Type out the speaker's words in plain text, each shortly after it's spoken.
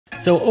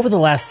So over the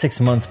last 6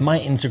 months, my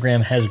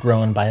Instagram has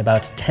grown by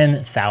about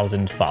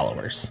 10,000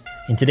 followers.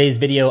 In today's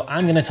video,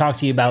 I'm gonna talk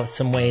to you about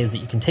some ways that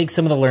you can take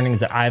some of the learnings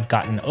that I've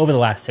gotten over the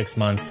last 6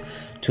 months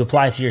to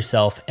apply to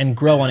yourself and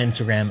grow on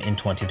Instagram in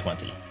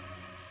 2020.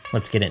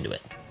 Let's get into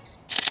it.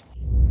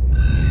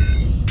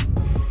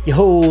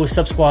 Yo,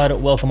 sup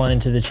squad, welcome on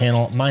into the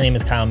channel. My name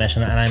is Kyle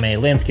Meshna and I'm a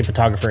landscape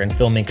photographer and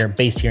filmmaker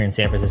based here in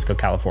San Francisco,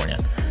 California.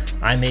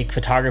 I make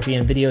photography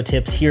and video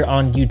tips here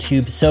on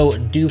YouTube, so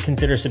do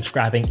consider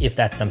subscribing if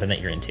that's something that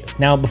you're into.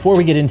 Now, before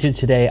we get into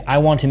today, I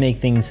want to make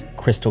things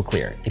crystal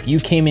clear. If you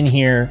came in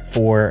here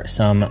for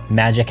some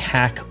magic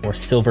hack or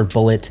silver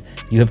bullet,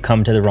 you have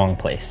come to the wrong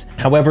place.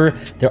 However,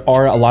 there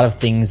are a lot of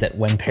things that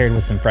when paired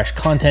with some fresh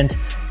content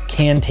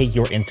can take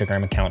your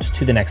Instagram account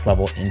to the next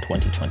level in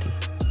 2020.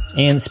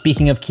 And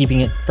speaking of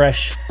keeping it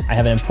fresh, I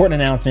have an important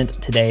announcement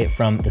today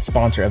from the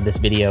sponsor of this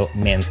video,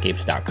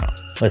 manscaped.com.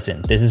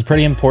 Listen, this is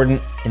pretty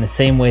important. In the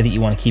same way that you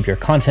want to keep your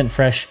content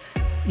fresh,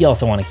 you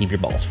also want to keep your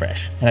balls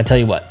fresh. And I tell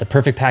you what, the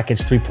Perfect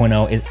Package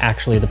 3.0 is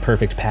actually the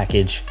perfect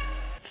package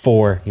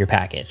for your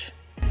package.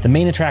 The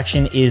main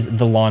attraction is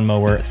the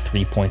Lawnmower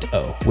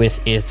 3.0 with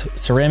its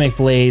ceramic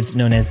blades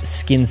known as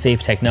skin-safe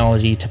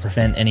technology to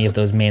prevent any of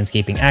those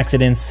manscaping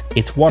accidents.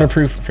 It's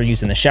waterproof for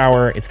use in the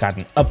shower. It's got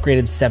an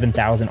upgraded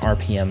 7,000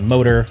 RPM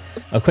motor,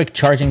 a quick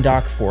charging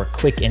dock for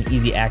quick and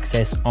easy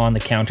access on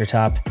the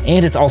countertop,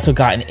 and it's also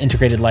got an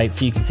integrated light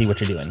so you can see what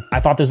you're doing. I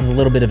thought this was a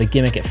little bit of a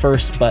gimmick at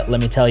first, but let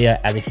me tell you,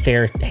 as a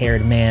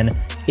fair-haired man,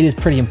 it is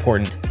pretty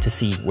important to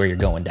see where you're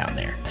going down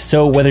there.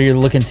 So whether you're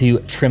looking to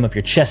trim up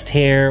your chest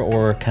hair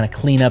or kind of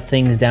clean up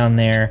things down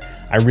there,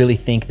 I really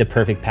think the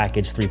Perfect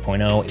Package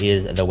 3.0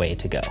 is the way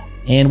to go.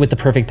 And with the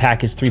Perfect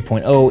Package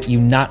 3.0,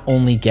 you not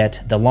only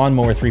get the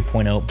Lawnmower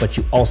 3.0, but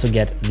you also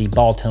get the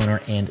ball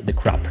toner and the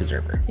crop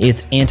preserver.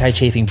 It's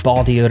anti-chafing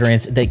ball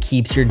deodorant that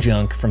keeps your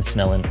junk from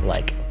smelling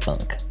like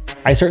funk.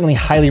 I certainly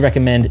highly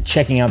recommend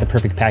checking out the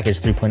Perfect Package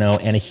 3.0,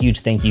 and a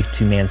huge thank you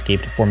to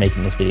Manscaped for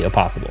making this video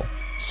possible.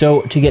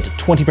 So to get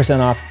 20%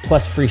 off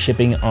plus free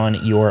shipping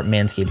on your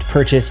Manscaped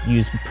purchase,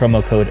 use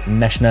promo code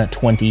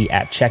MESHNA20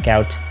 at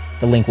checkout.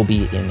 The link will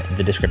be in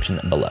the description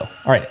below.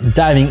 All right,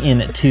 diving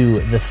into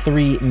the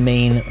 3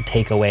 main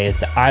takeaways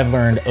that I've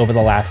learned over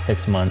the last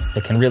 6 months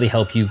that can really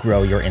help you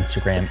grow your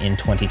Instagram in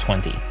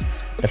 2020.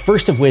 The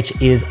first of which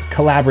is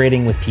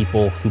collaborating with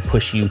people who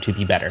push you to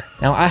be better.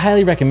 Now, I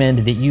highly recommend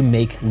that you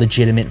make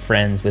legitimate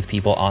friends with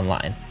people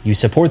online. You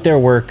support their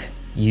work,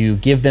 you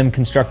give them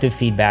constructive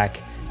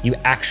feedback, you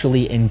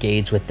actually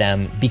engage with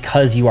them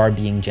because you are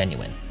being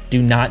genuine.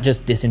 Do not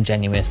just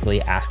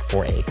disingenuously ask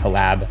for a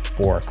collab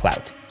for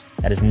clout.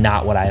 That is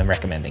not what I am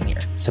recommending here.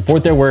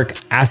 Support their work,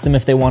 ask them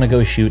if they want to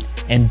go shoot,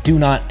 and do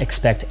not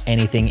expect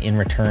anything in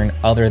return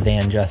other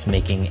than just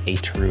making a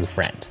true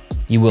friend.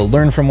 You will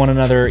learn from one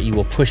another, you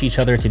will push each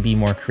other to be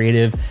more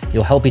creative,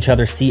 you'll help each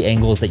other see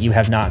angles that you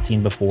have not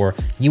seen before,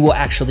 you will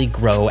actually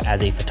grow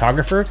as a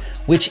photographer,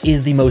 which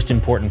is the most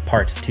important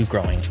part to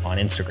growing on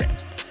Instagram.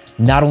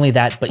 Not only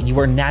that, but you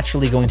are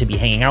naturally going to be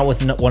hanging out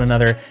with one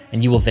another,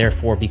 and you will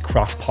therefore be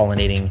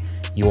cross-pollinating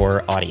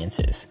your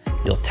audiences.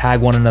 You'll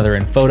tag one another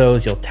in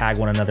photos, you'll tag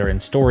one another in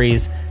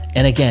stories,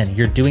 and again,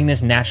 you're doing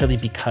this naturally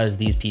because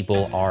these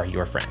people are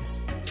your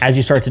friends. As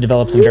you start to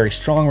develop some very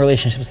strong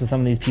relationships with some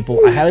of these people,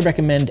 I highly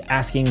recommend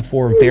asking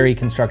for very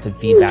constructive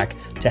feedback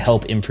to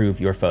help improve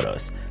your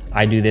photos.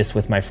 I do this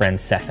with my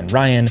friends Seth and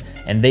Ryan,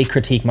 and they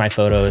critique my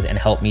photos and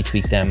help me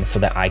tweak them so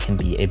that I can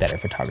be a better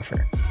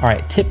photographer. All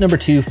right, tip number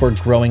 2 for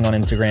growing on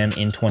Instagram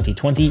in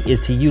 2020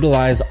 is to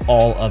utilize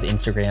all of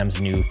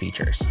Instagram's new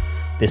features.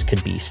 This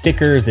could be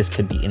stickers, this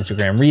could be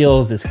Instagram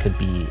Reels, this could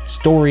be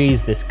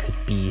stories, this could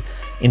be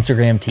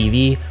Instagram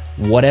TV,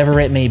 whatever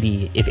it may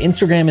be. If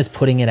Instagram is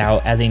putting it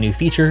out as a new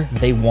feature,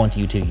 they want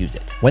you to use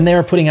it. When they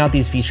are putting out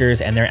these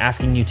features and they're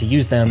asking you to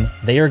use them,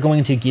 they are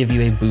going to give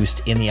you a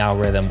boost in the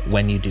algorithm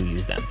when you do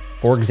use them.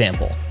 For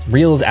example,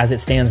 Reels as it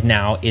stands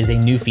now is a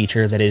new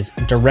feature that is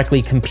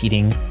directly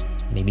competing,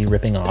 maybe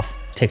ripping off,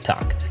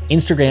 TikTok.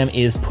 Instagram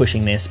is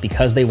pushing this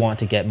because they want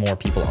to get more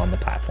people on the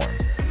platform.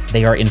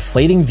 They are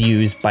inflating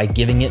views by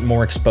giving it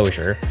more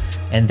exposure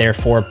and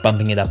therefore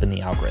bumping it up in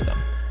the algorithm.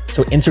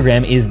 So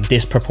Instagram is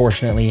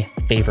disproportionately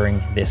favoring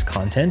this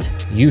content.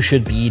 You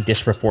should be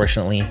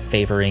disproportionately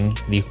favoring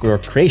your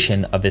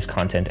creation of this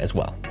content as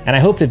well. And I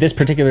hope that this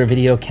particular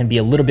video can be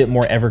a little bit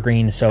more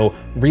evergreen. So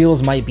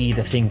Reels might be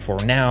the thing for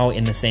now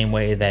in the same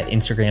way that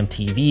Instagram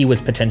TV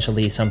was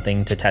potentially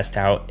something to test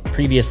out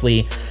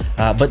previously.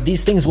 But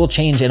these things will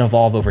change and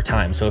evolve over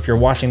time. So if you're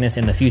watching this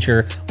in the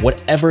future,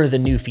 whatever the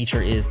new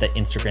feature is that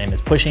Instagram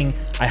is pushing,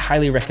 I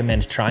highly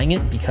recommend trying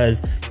it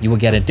because you will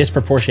get a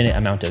disproportionate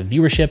amount of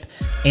viewership,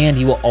 and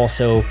you will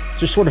also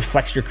just sort of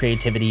flex your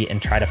creativity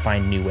and try to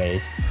find new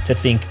ways to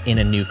think in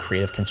a new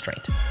creative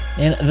constraint.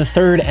 And the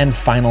third and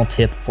final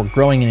tip for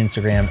growing an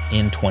Instagram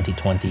in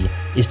 2020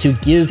 is to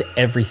give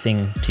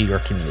everything to your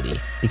community.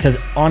 Because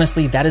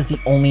honestly, that is the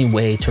only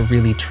way to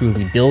really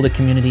truly build a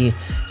community.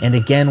 And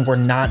again, we're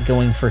not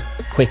going for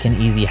quick and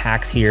easy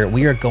hacks here.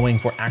 We are going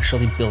for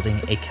actually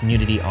building a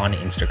community on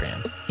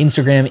Instagram.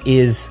 Instagram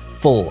is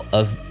full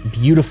of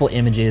beautiful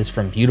images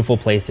from beautiful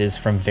places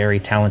from very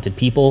talented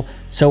people.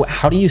 So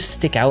how do you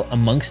stick out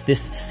amongst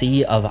this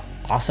sea of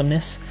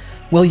awesomeness?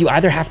 Well, you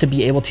either have to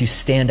be able to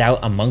stand out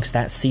amongst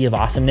that sea of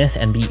awesomeness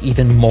and be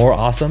even more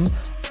awesome,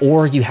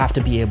 or you have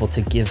to be able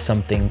to give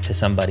something to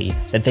somebody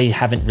that they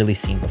haven't really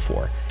seen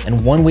before.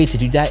 And one way to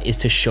do that is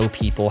to show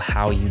people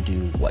how you do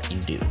what you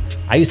do.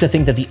 I used to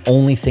think that the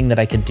only thing that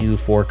I could do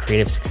for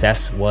creative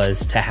success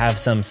was to have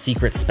some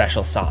secret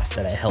special sauce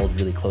that I held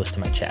really close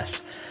to my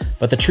chest.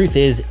 But the truth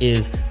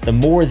is the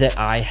more that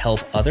I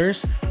help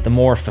others, the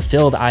more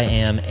fulfilled I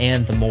am,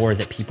 and the more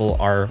that people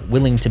are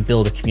willing to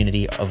build a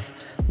community of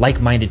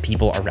like-minded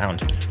people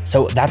around me.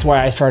 So that's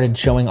why I started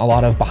showing a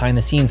lot of behind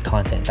the scenes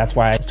content. That's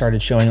why I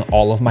started showing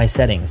all of my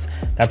settings.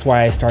 That's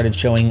why I started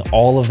showing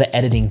all of the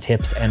editing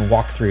tips and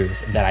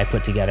walkthroughs that I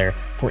put together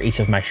for each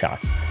of my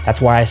shots.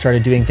 That's why I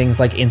started doing things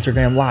like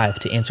Instagram Live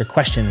to answer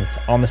questions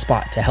on the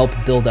spot to help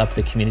build up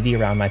the community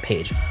around my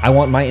page. I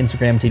want my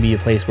Instagram to be a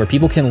place where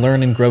people can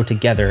learn and grow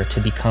together to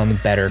become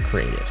better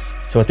creatives.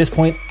 So at this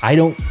point, I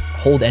don't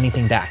hold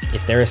anything back.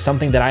 If there is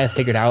something that I have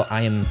figured out,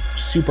 I am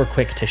super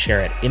quick to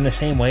share it, in the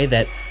same way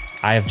that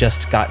I have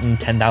just gotten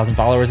 10,000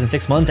 followers in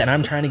 6 months, and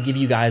I'm trying to give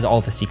you guys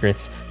all the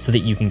secrets so that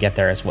you can get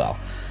there as well.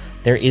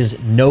 There is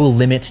no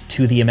limit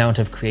to the amount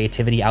of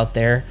creativity out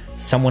there.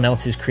 Someone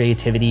else's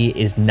creativity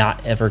is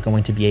not ever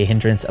going to be a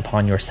hindrance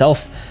upon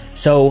yourself.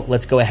 So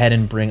let's go ahead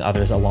and bring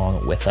others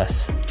along with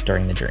us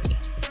during the journey.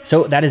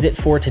 So that is it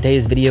for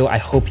today's video. I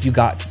hope you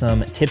got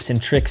some tips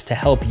and tricks to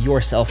help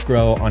yourself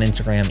grow on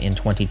Instagram in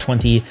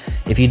 2020.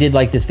 If you did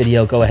like this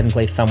video, go ahead and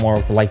play thumb war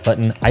with the like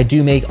button. I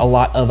do make a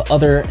lot of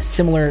other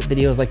similar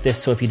videos like this,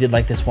 so if you did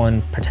like this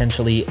one,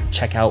 potentially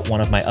check out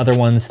one of my other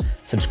ones.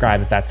 Subscribe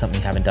if that's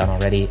something you haven't done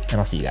already, and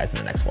I'll see you guys in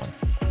the next one.